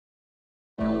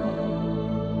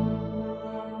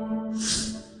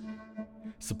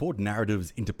Support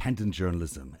Narrative's independent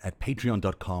journalism at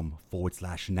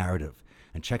patreon.com/narrative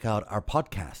and check out our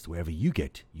podcast wherever you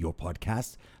get your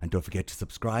podcasts. And don't forget to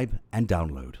subscribe and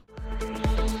download.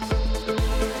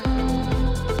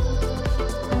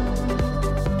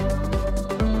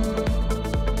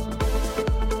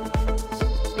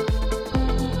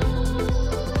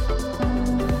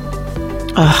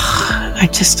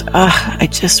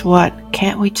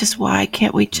 Why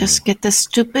can't we just get this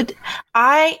stupid?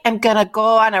 I am going to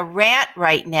go on a rant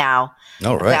right now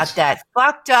about that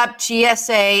fucked up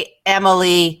GSA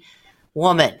Emily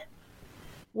woman.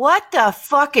 What the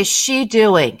fuck is she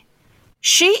doing?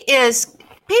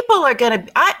 People are going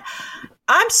to,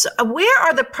 where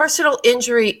are the personal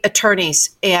injury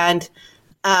attorneys? And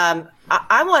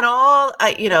I want all,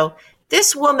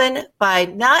 this woman, by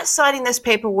not signing this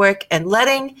paperwork and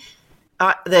letting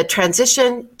the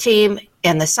transition team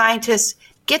and the scientists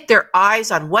get their eyes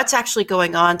on what's actually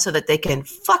going on so that they can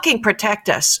fucking protect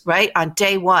us, right, on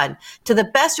day one to the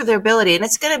best of their ability. And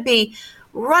it's going to be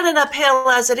running uphill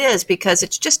as it is, because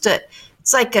it's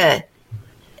like you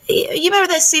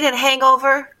remember that scene in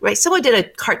Hangover, right? Someone did a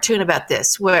cartoon about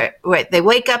this where they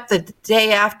wake up the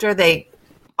day after they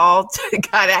all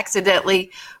got accidentally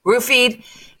roofied,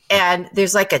 and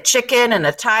there's like a chicken and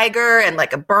a tiger and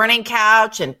like a burning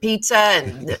couch and pizza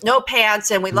and no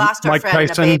pants, and we lost our friend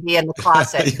and a baby in the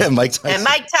closet. Yeah, Mike Tyson. And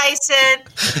Mike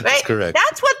Tyson, right? That's correct.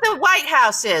 That's what the White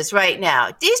House is right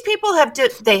now. These people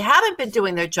they haven't been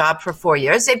doing their job for 4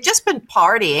 years. They've just been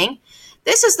partying.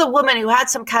 This is the woman who had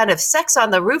some kind of sex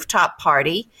on the rooftop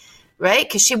party, right?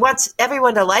 Because she wants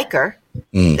everyone to like her.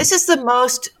 This is the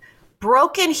most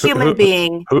broken human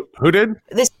being. Who did?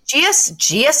 This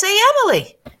GSA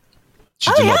Emily.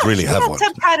 She did not really have one.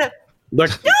 Some kind of, like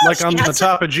on the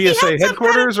top of GSA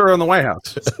headquarters or on the White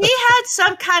House? He had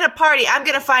some kind of party. I'm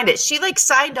going to find it. She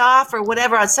signed off or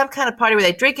whatever on some kind of party where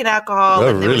they drinking alcohol. Oh,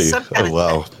 and there really? Was some kind of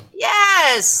wow.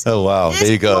 Yes. Oh, wow. This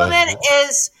there you go. Woman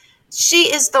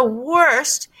she is the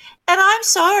worst. And I'm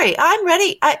sorry. I'm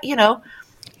ready. I'm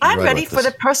ready for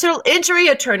the personal injury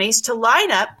attorneys to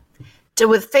line up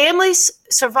with families,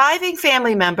 surviving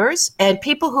family members, and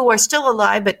people who are still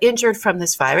alive but injured from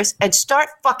this virus, and start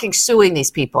fucking suing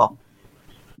these people.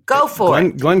 Go for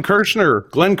it. Glenn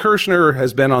Kirshner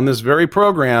has been on this very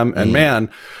program, and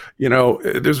man,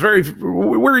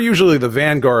 we're usually the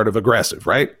vanguard of aggressive,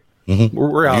 right? Mm-hmm.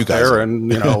 We're out there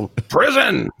and,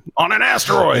 prison on an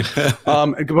asteroid.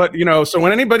 But, so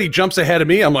when anybody jumps ahead of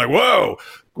me, I'm like, whoa.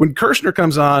 When Kirshner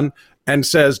comes on and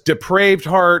says depraved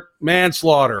heart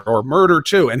manslaughter or murder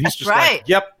too, and he's just like,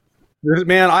 yep,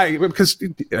 man, because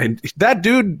that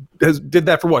dude did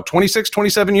that for what, 26,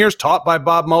 27 years, taught by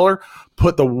Bob Mueller,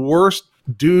 put the worst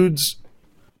dudes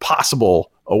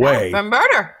possible away. For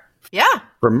murder. Yeah.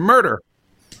 For murder.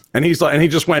 And he's like, and he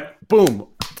just went, boom,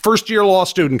 first year law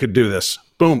student could do this.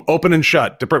 Boom, open and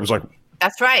shut. It was like,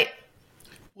 that's right.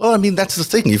 Well, I mean, that's the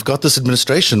thing. You've got this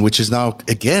administration, which is now,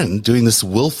 again, doing this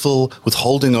willful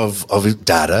withholding of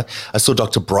data. I saw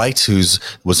Dr. Bright, who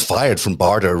was fired from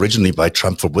BARDA originally by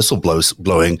Trump for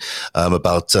whistleblowing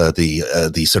about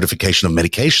the certification of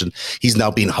medication. He's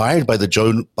now being hired by the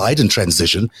Joe Biden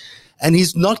transition, and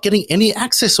he's not getting any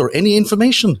access or any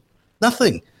information.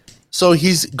 Nothing. So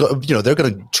they're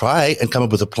going to try and come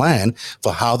up with a plan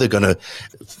for how they're going to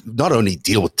not only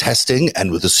deal with testing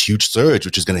and with this huge surge,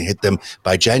 which is going to hit them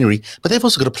by January, but they've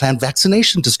also got to plan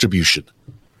vaccination distribution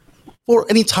for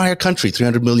an entire country,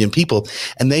 300 million people.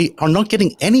 And they are not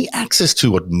getting any access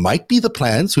to what might be the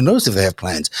plans. Who knows if they have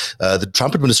plans? The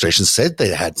Trump administration said they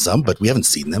had some, but we haven't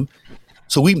seen them.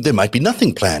 So there might be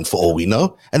nothing planned for all we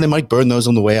know, and they might burn those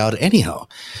on the way out anyhow.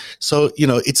 So,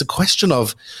 it's a question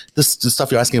of the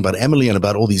stuff you're asking about Emily and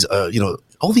about all these,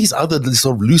 all these other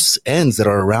sort of loose ends that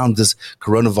are around this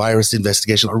coronavirus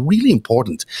investigation are really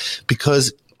important,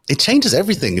 because it changes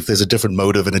everything if there's a different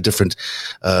motive and a different,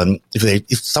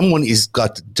 if someone is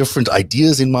got different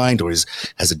ideas in mind or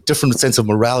has a different sense of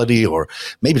morality or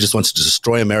maybe just wants to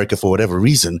destroy America for whatever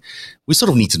reason, we sort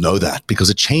of need to know that, because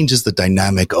it changes the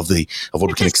dynamic of what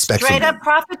we can expect from them. Straight up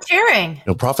profiteering.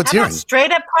 Profiteering. How about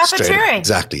straight up profiteering?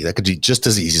 Exactly. That could be just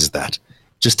as easy as that.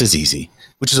 Just as easy,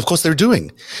 which is, of course, they're doing.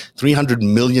 300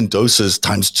 million doses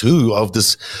times 2 of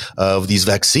these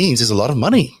vaccines is a lot of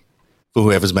money for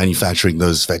whoever's manufacturing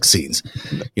those vaccines.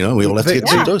 We all have to get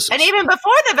 2 doses. And even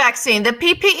before the vaccine, the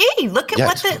PPE. Look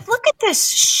at this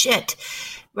shit,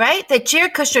 right? That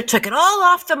Jared Kushner took it all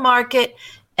off the market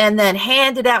and then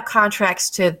handed out contracts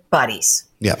to buddies.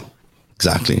 Yeah,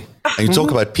 exactly. And you talk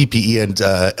about PPE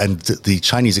and the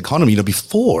Chinese economy.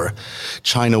 Before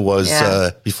China was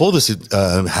before this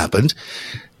happened,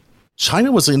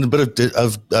 China was in a bit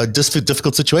of a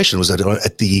difficult situation. It was there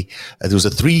was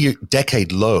a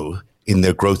 3-decade low in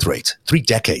their growth rate, 3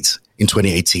 decades in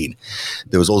 2018.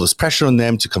 There was all this pressure on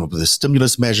them to come up with the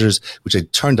stimulus measures, which they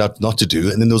turned out not to do.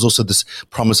 And then there was also this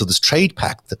promise of this trade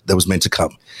pact that was meant to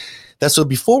come. That's so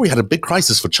before we had a big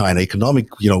crisis for China, economic,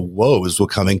 woes were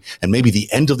coming, and maybe the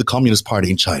end of the Communist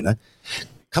Party in China.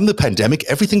 Come the pandemic,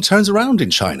 everything turns around in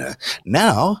China.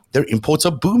 Now, their imports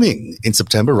are booming. In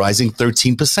September, rising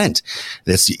 13%.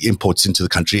 That's the imports into the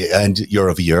country and year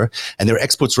over year. And their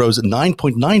exports rose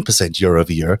 9.9% year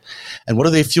over year. And what are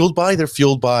they fueled by? They're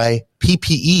fueled by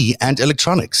PPE and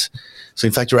electronics. So,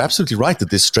 in fact, you're absolutely right that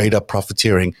there's straight up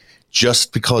profiteering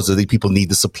just because the people need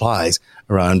the supplies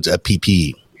around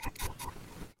PPE.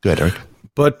 Go ahead, Eric.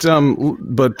 But 2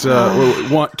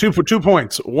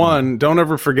 points. One, don't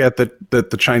ever forget that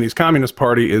the Chinese Communist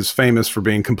Party is famous for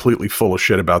being completely full of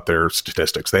shit about their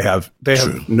statistics. They have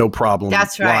no problem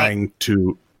lying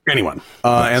to anyone,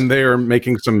 and they are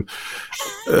making some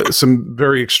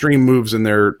very extreme moves in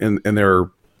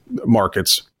their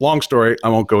markets. Long story, I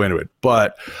won't go into it,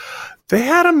 but they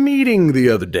had a meeting the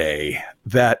other day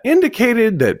that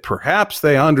indicated that perhaps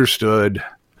they understood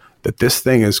that this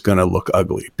thing is going to look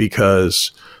ugly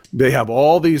because they have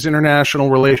all these international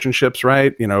relationships,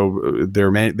 right? They're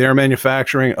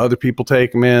manufacturing, other people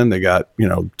take them in. They got,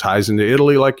 ties into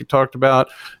Italy, like you talked about,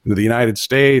 into the United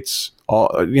States,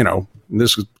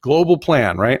 this global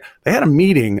plan, right? They had a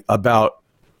meeting about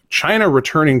China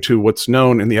returning to what's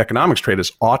known in the economics trade as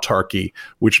autarky,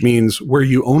 which means where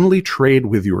you only trade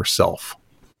with yourself.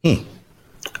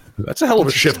 That's a hell of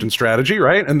a shift in strategy,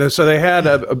 right? And so they had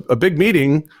a big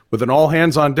meeting with an all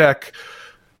hands on deck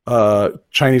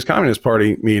Chinese Communist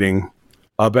Party meeting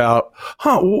about,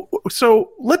 so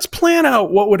let's plan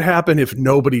out what would happen if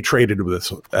nobody traded with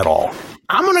us at all.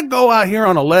 I'm going to go out here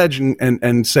on a ledge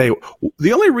and say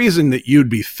the only reason that you'd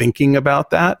be thinking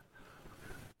about that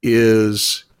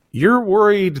is you're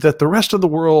worried that the rest of the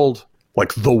world,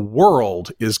 like the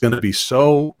world, is going to be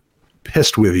so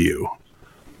pissed with you.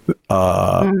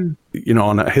 On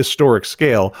a historic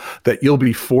scale, that you'll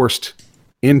be forced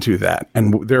into that.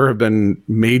 And there have been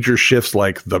major shifts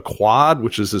like the Quad,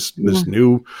 which is this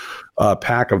new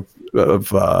pact of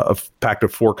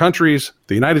 4 countries,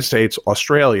 the United States,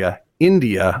 Australia,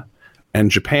 India,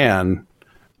 and Japan,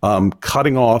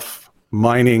 cutting off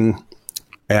mining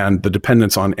and the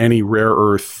dependence on any rare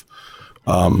earth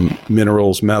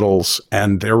minerals, metals,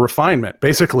 and their refinement,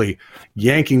 basically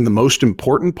yanking the most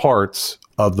important parts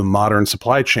of the modern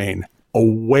supply chain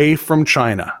away from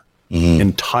China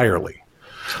entirely.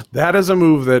 That is a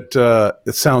move that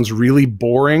it sounds really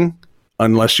boring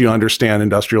unless you understand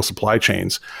industrial supply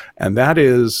chains. And that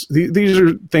is, these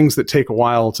are things that take a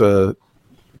while for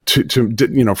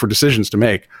decisions to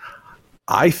make.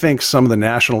 I think some of the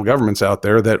national governments out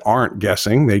there that aren't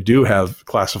guessing, they do have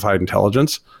classified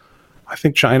intelligence. I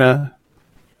think China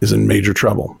is in major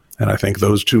trouble. And I think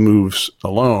those 2 moves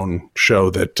alone show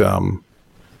that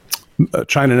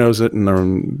China knows it,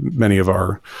 and many of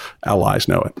our allies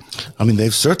know it. I mean,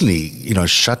 they've certainly,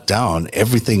 shut down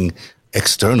everything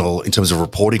external in terms of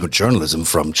reporting or journalism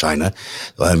from China.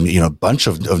 A bunch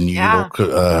of New York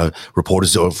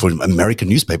reporters from American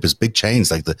newspapers, big chains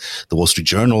like the Wall Street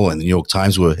Journal and the New York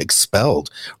Times were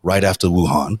expelled right after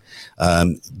Wuhan.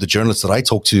 The journalists that I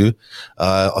talk to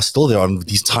are still there on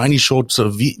these tiny short sort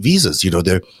of visas.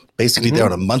 They're basically there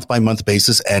on a month-by-month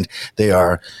basis, and they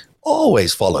are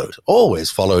always followed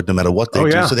no matter what they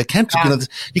do. So they can't,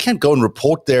 you can't go and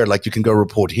report there like you can go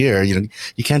report here.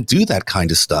 You can't do that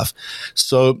kind of stuff.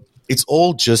 So it's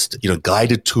all just,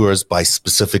 guided tours by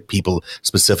specific people,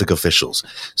 specific officials.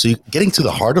 So getting to the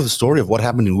heart of the story of what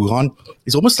happened in Wuhan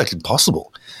is almost like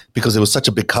impossible because there was such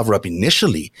a big cover up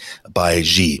initially by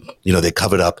Xi. They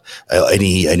covered up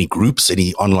any groups,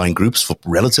 any online groups for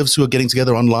relatives who are getting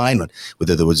together online,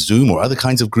 whether there was Zoom or other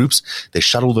kinds of groups. They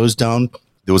shuttled those down.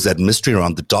 There was that mystery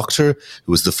around the doctor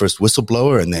who was the first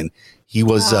whistleblower, and then he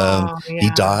was he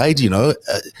died. There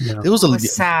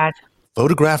was sad.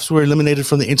 Photographs were eliminated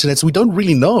from the internet, so we don't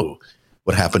really know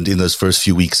what happened in those first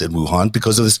few weeks at Wuhan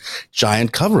because of this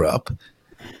giant cover up.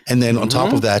 And then on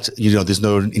top of that, there's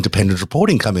no independent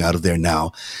reporting coming out of there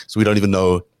now, so we don't even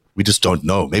know. We just don't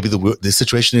know. Maybe the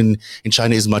situation in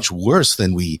China is much worse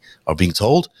than we are being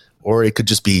told, or it could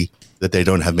just be that they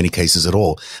don't have many cases at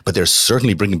all. But they're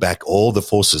certainly bringing back all the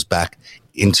forces back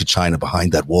into China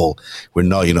behind that wall. We're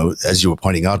now, as you were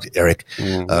pointing out, Eric,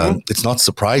 it's not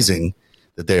surprising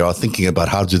that they are thinking about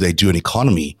how do they do an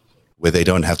economy where they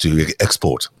don't have to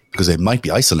export, because they might be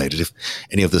isolated if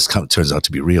any of this turns out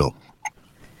to be real.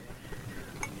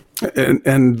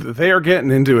 And they are getting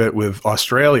into it with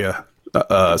Australia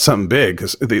something big,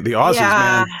 because the Aussies,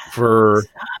 man, for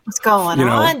what's going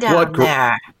on down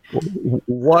there?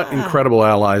 What incredible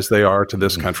allies they are to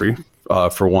this country,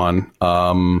 for one.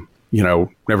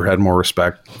 Never had more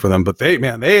respect for them. But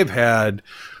they've had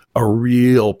a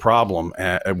real problem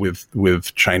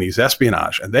with Chinese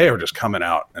espionage, and they are just coming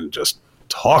out and just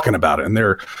talking about it. And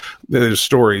there's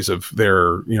stories of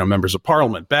their members of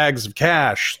parliament, bags of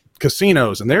cash,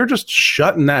 casinos, and they're just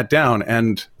shutting that down.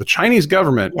 And the Chinese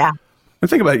government, and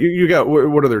think about it, you got,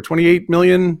 what are there, 28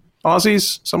 million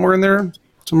Aussies, somewhere in there?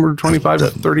 Somewhere 25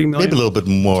 to 30 million? Maybe a little bit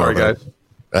more. Sorry, guys.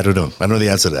 I don't know. I don't know the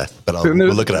answer to that, but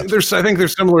we'll look it up. I think they're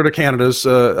similar to Canada's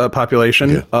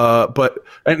population, but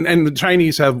the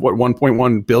Chinese have,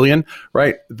 1.1 billion,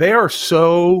 right? They are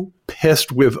so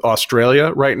pissed with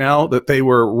Australia right now that they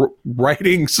were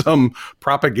writing some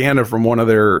propaganda from one of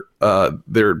their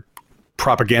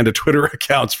propaganda Twitter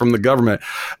accounts from the government,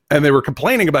 and they were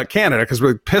complaining about Canada because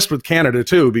we're pissed with Canada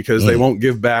too, because they won't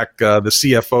give back the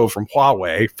CFO from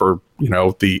Huawei for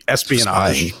the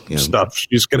espionage stuff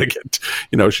she's going to get.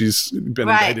 She's been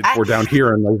indicted for down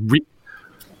here, and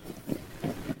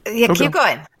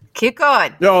Keep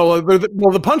going. No, the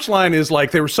punchline is,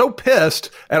 like, they were so pissed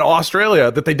at Australia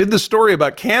that they did this story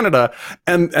about Canada,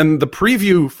 and the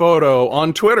preview photo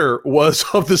on Twitter was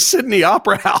of the Sydney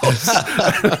Opera House.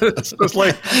 It's just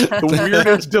like the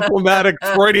weirdest diplomatic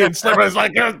Freudian stuff. It's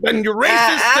like, and you're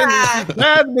racist, and you're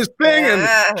bad in this thing,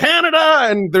 and Canada,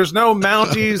 and there's no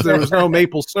Mounties, there was no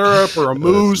maple syrup or a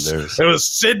moose. It was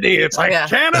Sydney. It's like,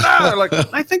 Canada. Like,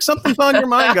 I think something's on your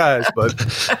mind, guys. But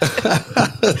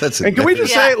and can we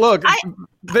just say, look,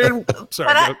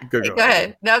 sorry. Go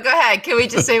ahead. No, go ahead. Can we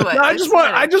just say what? No, I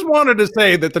just wanted to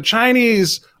say that the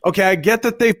Chinese, okay, I get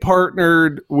that they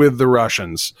partnered with the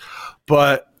Russians,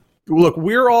 but look,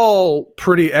 we're all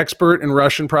pretty expert in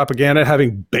Russian propaganda,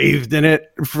 having bathed in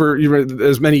it for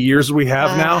as many years as we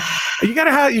have now.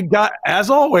 As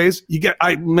always,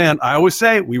 I always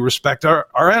say we respect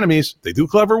our enemies. They do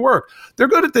clever work. They're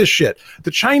good at this shit.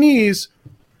 The Chinese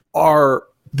are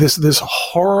this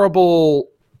horrible,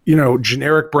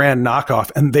 generic brand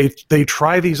knockoff, and they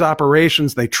try these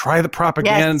operations, they try the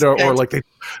propaganda, or like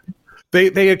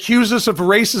they accuse us of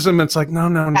racism. It's like, no,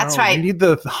 that's right. We need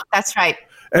that's right.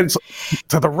 And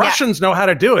so the Russians know how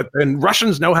to do it, and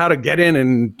Russians know how to get in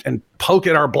and poke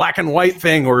at our black and white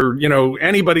thing, or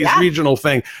anybody's regional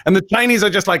thing, and the Chinese are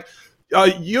just like,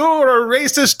 you're a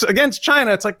racist against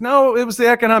China. It's like, no, it was the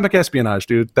economic espionage,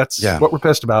 dude. That's what we're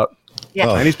pissed about. Yeah.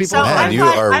 Chinese people. So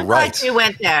I'm glad you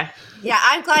went there. Yeah,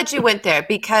 I'm glad you went there,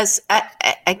 because,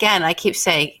 again, I keep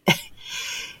saying,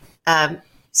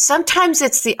 sometimes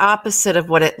it's the opposite of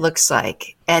what it looks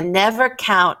like, and never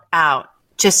count out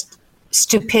just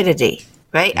stupidity,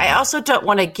 right? I also don't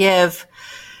want to give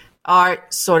our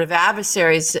sort of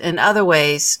adversaries in other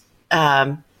ways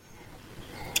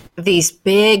these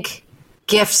big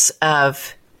gifts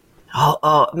of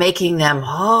making them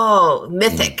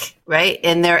mythic, right,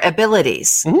 in their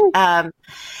abilities. Mm-hmm.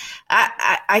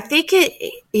 I think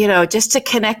it, just to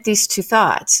connect these two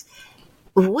thoughts,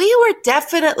 we were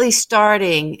definitely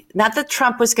starting, not that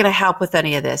Trump was going to help with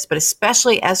any of this, but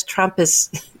especially as Trump is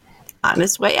on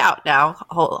his way out now,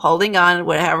 holding on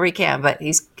whatever he can, but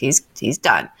he's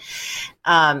done.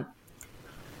 The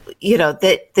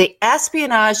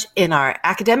espionage in our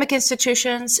academic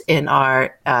institutions, in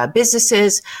our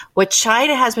businesses, what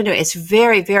China has been doing, it's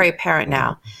very, very apparent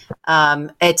now.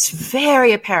 It's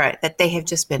very apparent that they have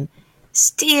just been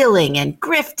stealing and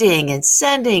grifting and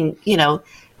sending,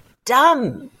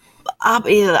 dumb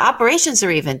operations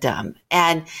are even dumb.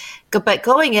 But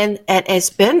going in, and it's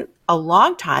been a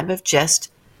long time of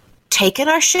just taking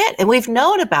our shit. And we've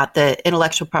known about the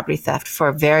intellectual property theft for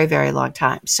a very, very long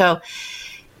time. So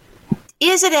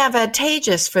is it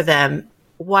advantageous for them,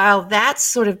 while that's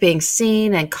sort of being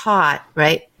seen and caught,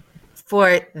 right,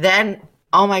 for then,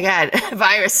 oh my God,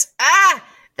 virus,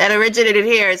 that originated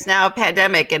here, it's now a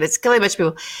pandemic and it's killing a bunch of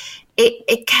people.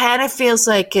 It kind of feels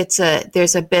like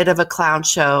there's a bit of a clown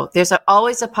show. There's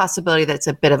always a possibility that it's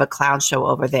a bit of a clown show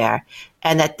over there,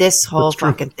 and that this whole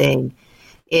fucking thing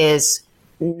is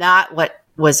not what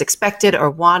was expected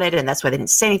or wanted, and that's why they didn't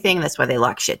say anything. That's why they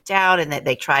locked shit down, and that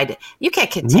they tried. You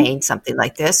can't contain something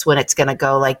like this when it's going to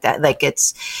go like that. Like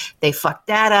they fucked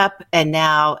that up, and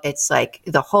now it's like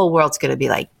the whole world's going to be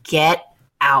like, get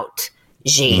out,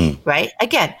 Xi, right?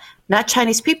 Again, not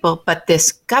Chinese people, but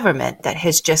this government that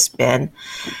has just been,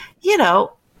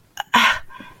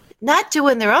 not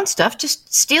doing their own stuff,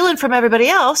 just stealing from everybody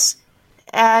else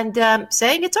and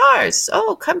saying it's ours.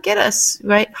 Oh, come get us,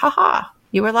 right? Ha ha.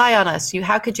 You rely on us.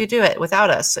 How could you do it without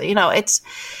us? I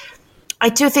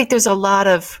do think there's a lot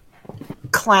of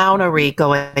clownery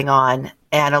going on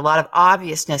and a lot of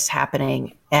obviousness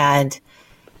happening. And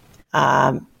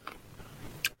I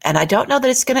don't know that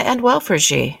it's going to end well for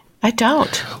Xi. I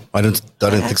don't. I don't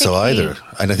think so either.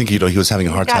 And I think, he was having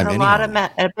a hard time anyway.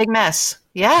 A big mess.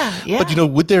 Yeah.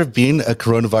 But, would there have been a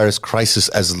coronavirus crisis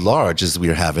as large as we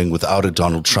are having without a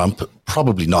Donald Trump?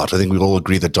 Probably not. I think we all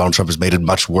agree that Donald Trump has made it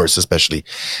much worse, especially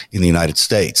in the United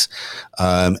States.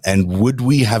 And would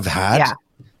we have had...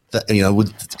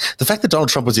 with the fact that Donald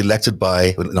Trump was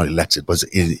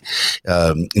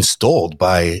installed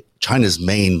by China's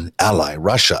main ally,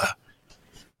 Russia,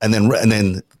 and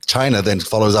then China then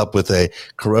follows up with a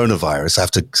coronavirus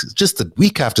after just a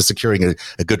week after securing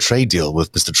a good trade deal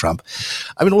with Mr. Trump.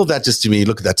 I mean, all of that just to me,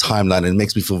 look at that timeline, and it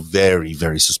makes me feel very,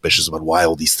 very suspicious about why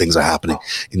all these things are happening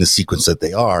in the sequence that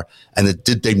they are. And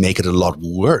did they make it a lot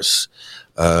worse?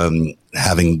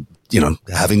 Having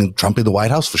Trump in the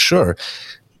White House, for sure.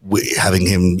 Having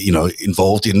him,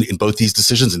 involved in both these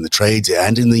decisions, in the trades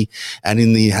and in the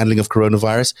handling of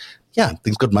coronavirus. Yeah,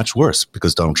 things got much worse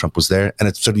because Donald Trump was there, and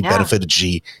it certainly benefited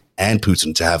Xi and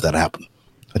Putin to have that happen.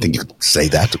 I think you could say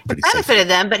that pretty benefited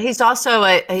them, but he's also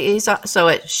a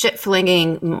shit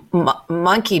flinging,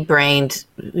 monkey brained,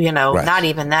 right. Not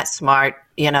even that smart,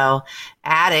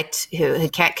 addict who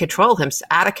can't control him,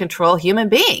 out of control human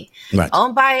being, right.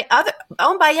 owned by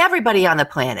everybody on the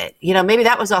planet. Maybe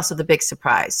that was also the big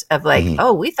surprise of like,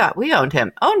 oh, we thought we owned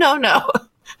him. Oh, no.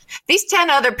 These 10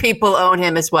 other people own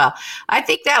him as well. I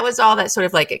think that was all that sort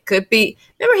of like, it could be,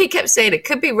 remember he kept saying it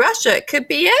could be Russia, it could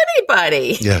be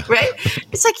anybody, right?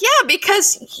 It's like,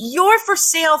 because you're for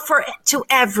sale to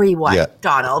everyone,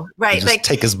 Donald, right? Just like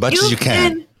take as much as you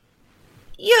can.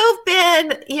 You've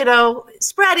been,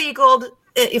 spread eagled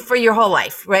for your whole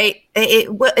life, right?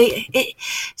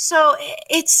 So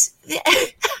it's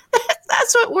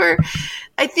that's what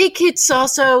I think it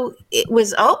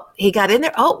was, he got in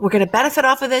there. Oh, we're going to benefit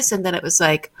off of this. And then it was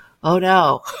like, oh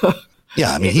no.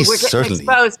 Yeah. I mean, he's certainly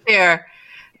exposed here.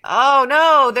 Oh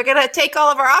no, they're going to take all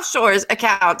of our offshore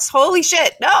accounts. Holy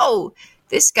shit. No,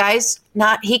 this guy's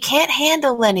he can't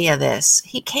handle any of this.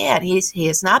 He can't, he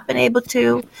has not been able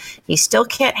to, he still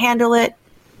can't handle it.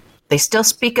 They still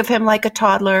speak of him like a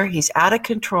toddler. He's out of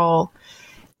control.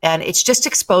 And it's just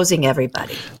exposing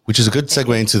everybody. Which is a good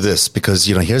segue into this because,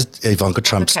 here's Ivanka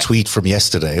Trump's tweet from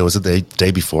yesterday. Or was it the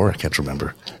day before? I can't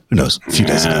remember. Who knows? A few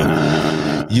days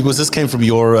ago. This came from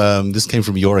your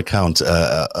account,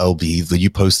 LB, that you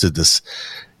posted this.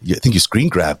 I think you screen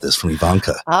grabbed this from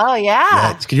Ivanka. Oh,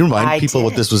 yeah. Can you remind people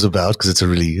what this was about? Because it's a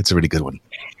really good one.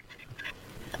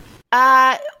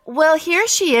 Well, here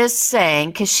she is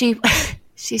saying, because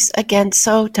she's, again,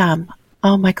 so dumb.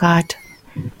 Oh, my God.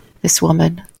 This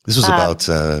woman. This was about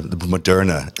the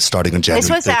Moderna starting on January 13th.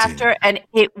 This was after, and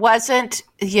it wasn't,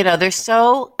 they're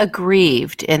so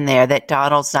aggrieved in there that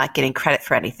Donald's not getting credit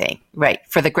for anything, right?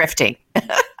 For the grifting,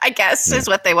 I guess, is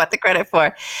what they want the credit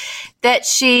for. That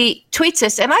she tweets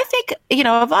this. And I think,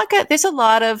 Ivanka, there's a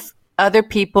lot of other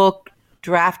people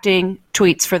drafting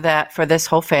tweets for this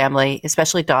whole family,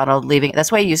 especially Donald leaving.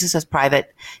 That's why he uses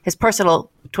his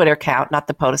personal Twitter account, not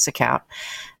the POTUS account.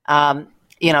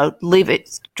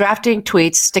 Drafting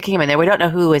tweets, sticking them in there. We don't know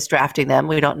who is drafting them.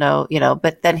 We don't know,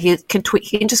 but then he can tweet.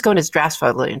 He can just go in his draft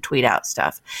folder and tweet out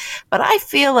stuff. But I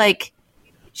feel like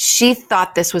she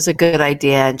thought this was a good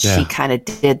idea, and she kind of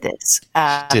did this.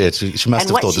 She did. She must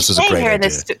have thought this was a great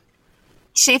idea.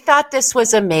 She thought this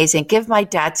was amazing. Give my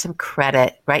dad some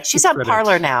credit, right? She's on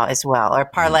Parler now as well, or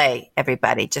Parlay,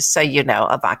 everybody, just so you know.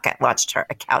 Ivanka launched her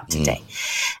account today.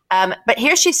 But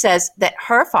here she says that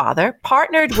her father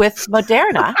partnered with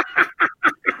Moderna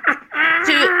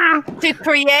to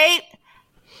create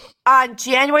on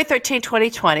January 13,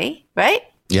 2020, right?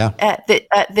 Yeah.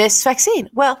 This vaccine.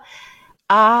 Well,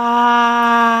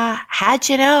 how'd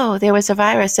you know there was a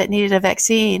virus that needed a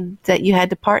vaccine that you had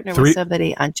to partner with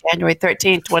somebody on January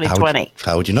 13, 2020?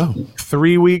 How would you know?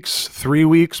 3 weeks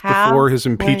before his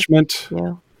impeachment.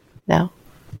 No.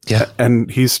 Yeah.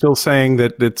 And he's still saying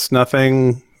that it's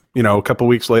nothing, a couple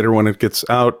weeks later when it gets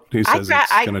out, he says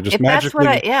it's going to just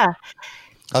magically.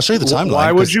 I'll show you the timeline.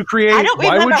 Why would you create? I don't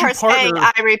remember her saying,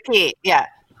 I repeat. Yeah.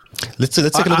 Let's take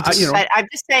a look at this. But I'm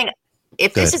just saying,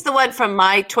 if this is the one from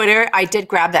my Twitter, I did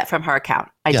grab that from her account.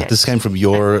 I did. This came from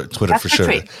your Twitter for sure.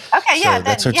 Tweet. Okay,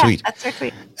 that's her tweet. That's her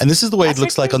tweet. And this is the way it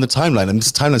looks like on the timeline. And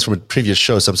this timeline's from a previous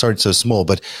show, so I'm sorry it's so small.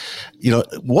 But,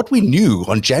 what we knew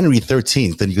on January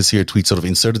 13th, and you can see her tweet sort of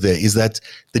inserted there, is that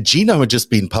the genome had just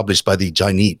been published by the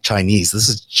Chinese. This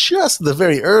is just the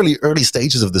very early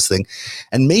stages of this thing.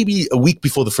 And maybe a week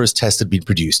before the first test had been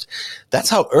produced. That's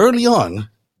how early on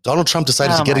Donald Trump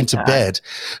decided to get into bed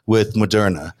with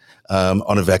Moderna.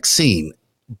 On a vaccine.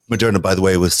 Moderna, by the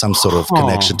way, with some sort of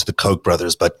connection to the Koch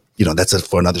brothers, but that's it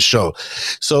for another show.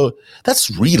 So that's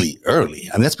really early.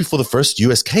 I mean, that's before the first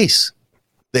U.S. case.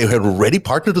 They had already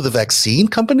partnered with a vaccine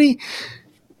company.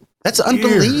 That's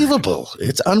unbelievable.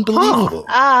 It's unbelievable.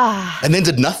 And then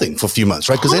did nothing for a few months,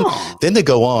 right? Because then they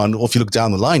go on, or if you look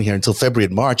down the line here, until February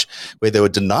and March, where they were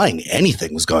denying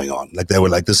anything was going on. Like they were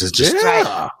like, this is just,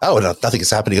 nothing is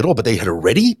happening at all. But they had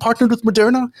already partnered with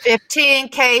Moderna. 15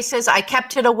 cases. I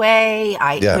kept it away.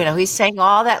 He's saying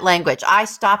all that language. I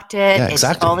stopped it. Yeah,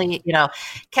 exactly. It's only,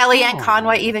 Kellyanne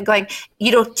Conway even going,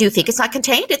 do you think it's not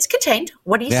contained? It's contained.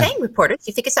 What are you saying, reporters? Do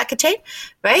you think it's not contained?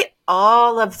 Right?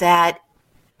 All of that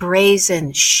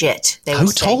brazen shit. Who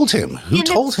told him? In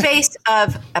the face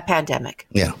of a pandemic.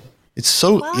 Yeah. It's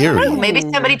so eerie. Maybe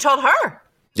somebody told her.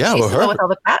 Yeah, she's the one with all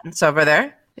the patents over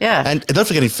there. Yeah. And don't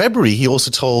forget, in February, he also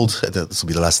told, this will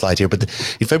be the last slide here, but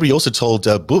in February, he also told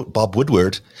Bob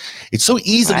Woodward, it's so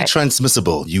easily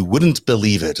transmissible, you wouldn't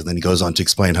believe it. And then he goes on to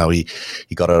explain how he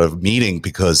got out of a meeting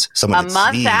because someone a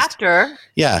month sneezed. After.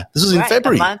 Yeah, this was in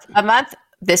February. A month.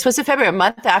 This was in February, a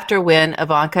month after when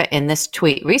Ivanka in this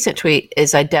recent tweet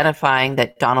is identifying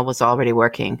that Donald was already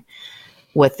working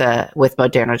with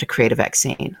Moderna to create a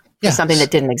vaccine. Yeah. Something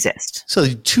that didn't exist. So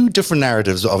two different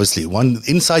narratives, obviously. One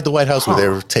inside the White House where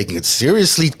they're taking it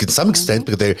seriously to some extent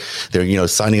because they're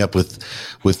signing up with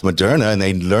Moderna and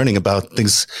they're learning about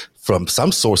things from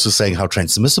some sources saying how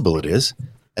transmissible it is.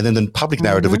 And then the public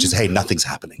narrative, which is, hey, nothing's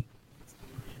happening.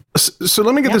 So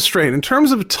let me get this straight. In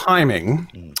terms of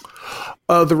timing,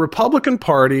 the Republican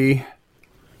Party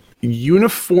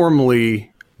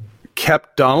uniformly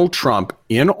kept Donald Trump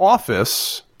in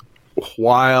office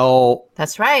while...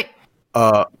 That's right.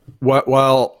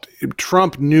 While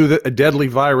Trump knew that a deadly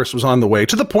virus was on the way,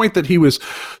 to the point that he was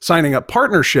signing up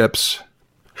partnerships.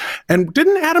 And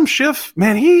didn't Adam Schiff,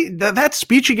 man, that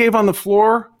speech he gave on the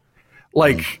floor,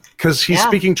 because he's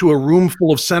speaking to a room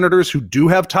full of senators who do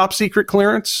have top secret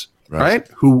clearance, right?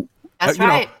 Who, that's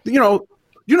right.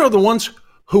 The ones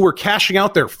who were cashing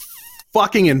out their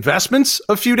fucking investments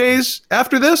a few days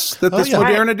after this,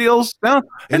 Moderna deal's down.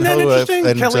 And then interesting,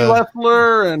 Kelly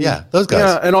Loeffler and those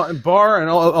guys, and Barr and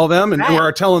all them, and who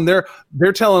are telling they're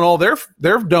telling all their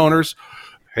donors,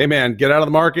 hey man, get out of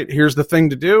the market. Here's the thing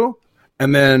to do,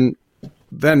 and then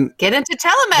get into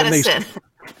telemedicine.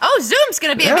 Zoom's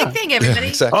going to be a big thing, everybody.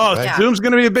 Yeah, exactly, Zoom's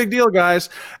going to be a big deal, guys.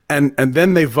 And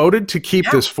then they voted to keep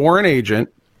this foreign agent.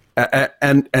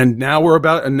 And now we're at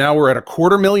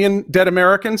 250,000 dead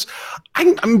Americans.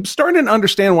 I'm starting to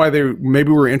understand why they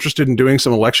maybe were interested in doing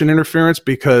some election interference,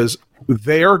 because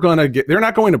they're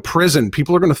not going to prison.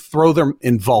 People are going to throw them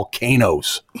in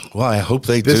volcanoes. Well, I hope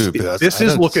they do. This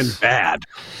is looking bad.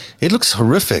 It looks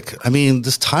horrific. I mean,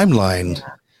 this timeline.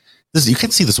 You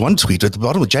can see this one tweet at the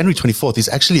bottom of January 24th. Is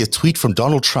actually a tweet from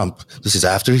Donald Trump. This is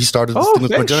after he started this thing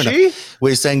with Moderna, where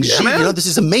he's saying, this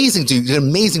is amazing. You did an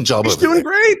amazing job over there. He's doing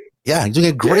great. Yeah, he's doing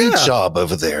a great job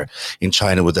over there in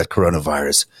China with that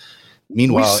coronavirus.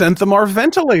 Meanwhile, we sent them our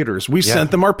ventilators. We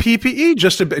sent them our PPE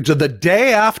just the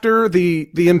day after the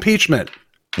impeachment.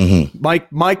 Mm-hmm.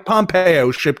 Mike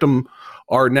Pompeo shipped them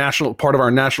part of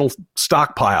our national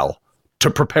stockpile to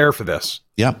prepare for this.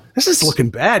 Yeah. This is looking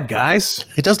bad, guys.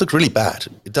 It does look really bad.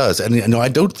 It does. And I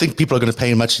don't think people are going to pay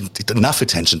enough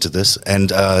attention to this. And,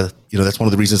 that's one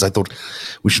of the reasons I thought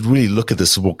we should really look at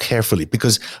this more carefully,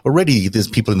 because already there's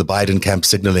people in the Biden camp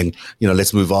signaling,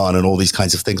 let's move on and all these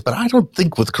kinds of things. But I don't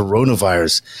think with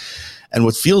coronavirus and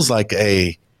what feels like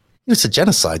it's a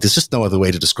genocide, there's just no other way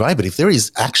to describe it. If there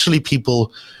is actually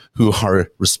people who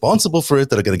are responsible for it,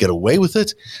 that are going to get away with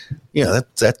it,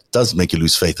 that does make you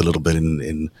lose faith a little bit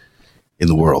in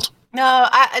the world. No,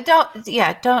 I don't.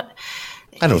 Yeah, don't.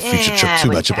 I don't feature too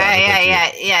much about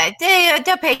it.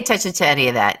 Don't pay attention to any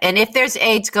of that. And if there's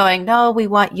aides going, no, we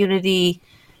want unity.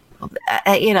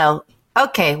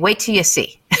 Okay, wait till you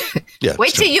see. Yeah,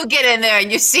 wait till you get in there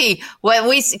and you see what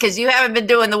because you haven't been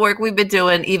doing the work we've been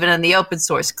doing, even in the open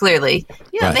source. Clearly,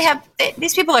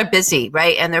 these people are busy,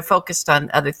 right, and they're focused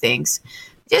on other things.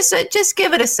 Just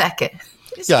give it a second.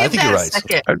 I think you're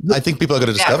right. I think people are going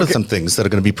to discover some things that are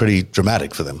going to be pretty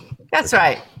dramatic for them. That's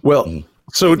right. Well,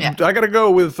 so I got to go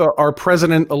with our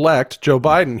president-elect, Joe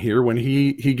Biden, here when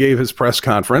he gave his press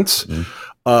conference.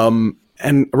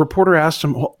 And a reporter asked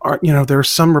him, there are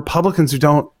some Republicans who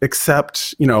don't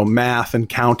accept, math and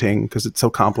counting because it's so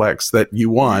complex, that you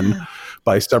won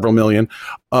by several million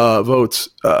votes.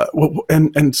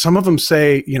 And some of them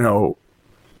say,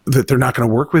 that they're not going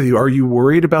to work with you. Are you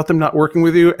worried about them not working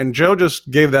with you? And Joe just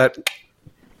gave that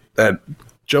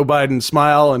Joe Biden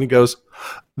smile, and he goes,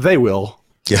 they will.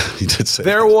 Yeah, he did say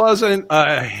there wasn't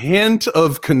a hint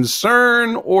of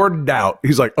concern or doubt.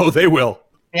 He's like, oh, they will.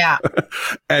 Yeah.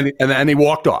 and then he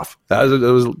walked off. That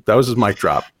was his mic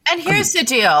drop. And here's the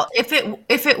deal: if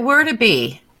it were to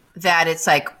be that it's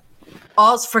like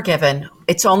all's forgiven,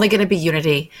 it's only going to be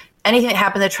unity. Anything that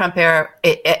happened in the Trump era,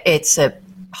 it's a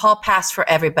hall pass for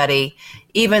everybody,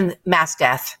 even mass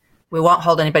death. We won't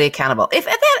hold anybody accountable. If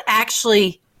that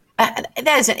actually,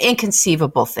 that is an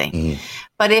inconceivable thing.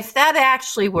 But if that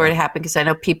actually were to happen, because I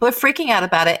know people are freaking out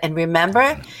about it, and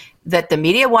remember that the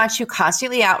media wants you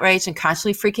constantly outraged and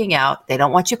constantly freaking out. They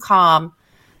don't want you calm,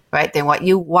 right? They want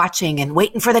you watching and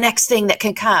waiting for the next thing that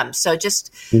can come. So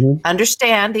just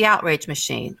understand the outrage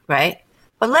machine, right?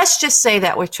 But let's just say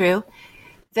that were true.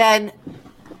 Then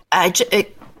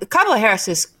Kamala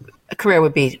Harris's career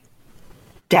would be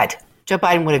dead. Joe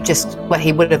Biden would have what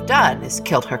he would have done is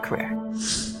killed her career.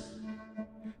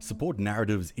 Support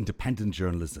Narrative's independent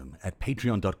journalism at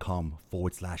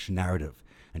patreon.com/narrative.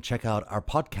 And check out our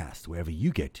podcast wherever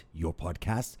you get your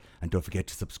podcasts. And don't forget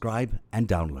to subscribe and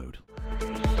download.